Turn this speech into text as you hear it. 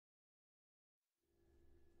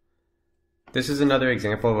This is another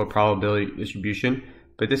example of a probability distribution,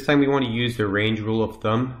 but this time we want to use the range rule of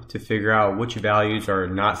thumb to figure out which values are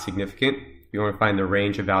not significant. We want to find the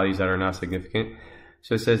range of values that are not significant.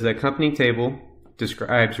 So it says the accompanying table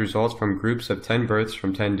describes results from groups of 10 births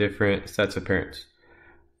from 10 different sets of parents.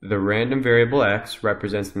 The random variable x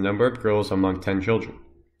represents the number of girls among 10 children.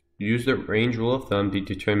 Use the range rule of thumb to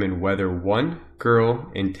determine whether one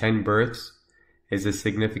girl in 10 births is a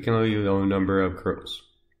significantly low number of girls.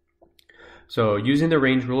 So using the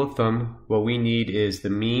range rule of thumb, what we need is the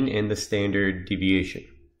mean and the standard deviation.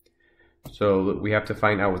 So we have to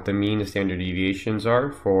find out what the mean and standard deviations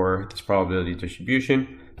are for this probability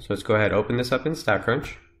distribution. So let's go ahead and open this up in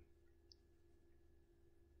StatCrunch.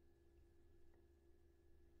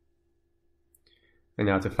 And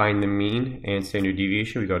now to find the mean and standard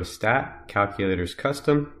deviation, we go to Stat, Calculators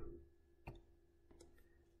Custom,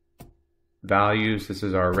 Values, this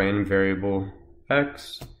is our random variable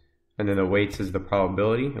x, and then the weights is the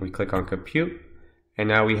probability, and we click on Compute. And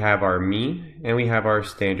now we have our mean and we have our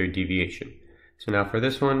standard deviation. So now for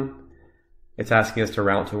this one, it's asking us to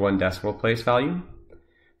round to 1 decimal place value.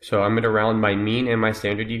 So I'm going to round my mean and my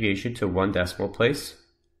standard deviation to 1 decimal place.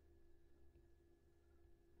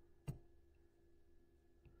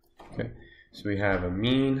 Okay, so we have a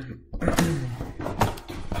mean.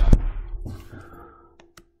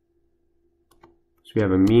 So we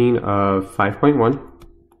have a mean of 5.1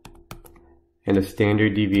 and a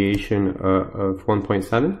standard deviation of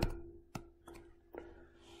 1.7.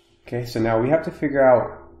 Okay, so now we have to figure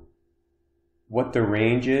out what the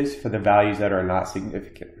range is for the values that are not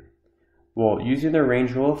significant. Well, using the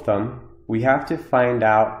range rule of thumb, we have to find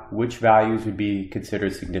out which values would be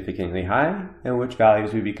considered significantly high and which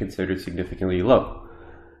values would be considered significantly low.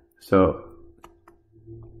 So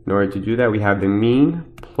in order to do that, we have the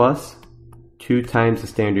mean plus 2 times the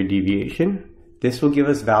standard deviation. This will give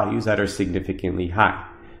us values that are significantly high.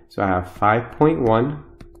 So I have 5.1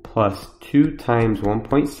 plus 2 times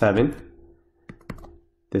 1.7.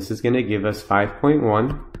 This is going to give us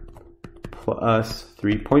 5.1 plus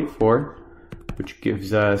 3.4, which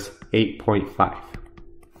gives us 8.5.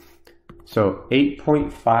 So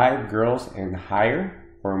 8.5 girls and higher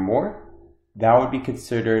or more, that would be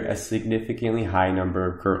considered a significantly high number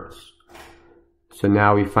of girls. So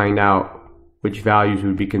now we find out which values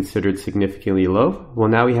would be considered significantly low. Well,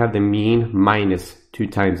 now we have the mean minus 2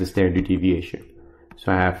 times the standard deviation.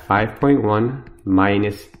 So I have 5.1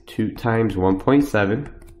 minus 2 times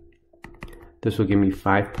 1.7. This will give me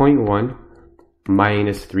 5.1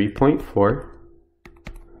 minus 3.4.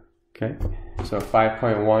 Okay, so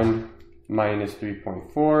 5.1 minus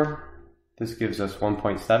 3.4, this gives us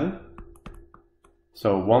 1.7.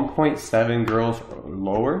 So 1.7 girls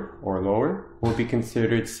or lower will be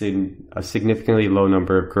considered a significantly low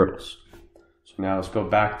number of girls. So now let's go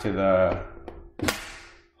back to the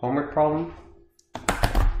homework problem.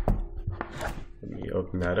 Let me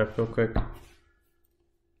open that up real quick.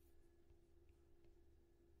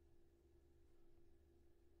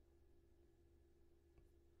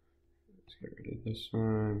 Let's get rid of this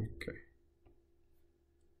one. Okay.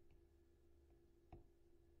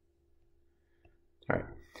 Alright,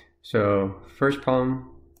 so first part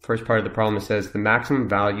of the problem, it says the maximum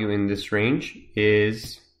value in this range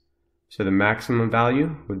is, so the maximum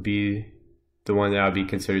value would be the one that would be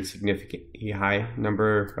considered significantly high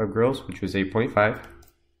number of girls, which was 8.5.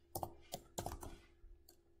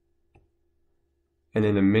 And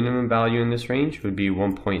then the minimum value in this range would be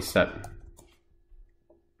 1.7.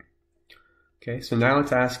 Okay, so now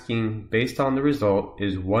it's asking, based on the result,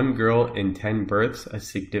 is 1 girl in 10 births a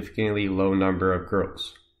significantly low number of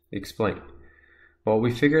girls? Explain. Well,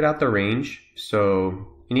 we figured out the range, so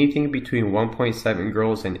anything between 1.7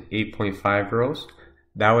 girls and 8.5 girls,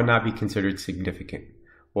 that would not be considered significant.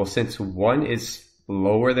 Well, since 1 is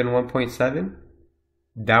lower than 1.7,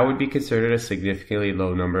 that would be considered a significantly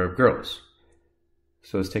low number of girls.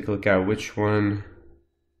 So let's take a look at which one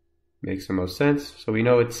makes the most sense. So we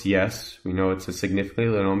know it's yes. We know it's a significantly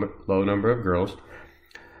low number of girls.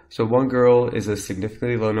 So 1 girl is a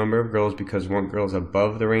significantly low number of girls because 1 girl is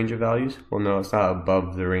above the range of values. Well, no, it's not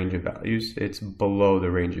above the range of values. It's below the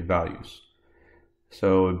range of values.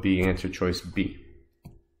 So it would be answer choice B.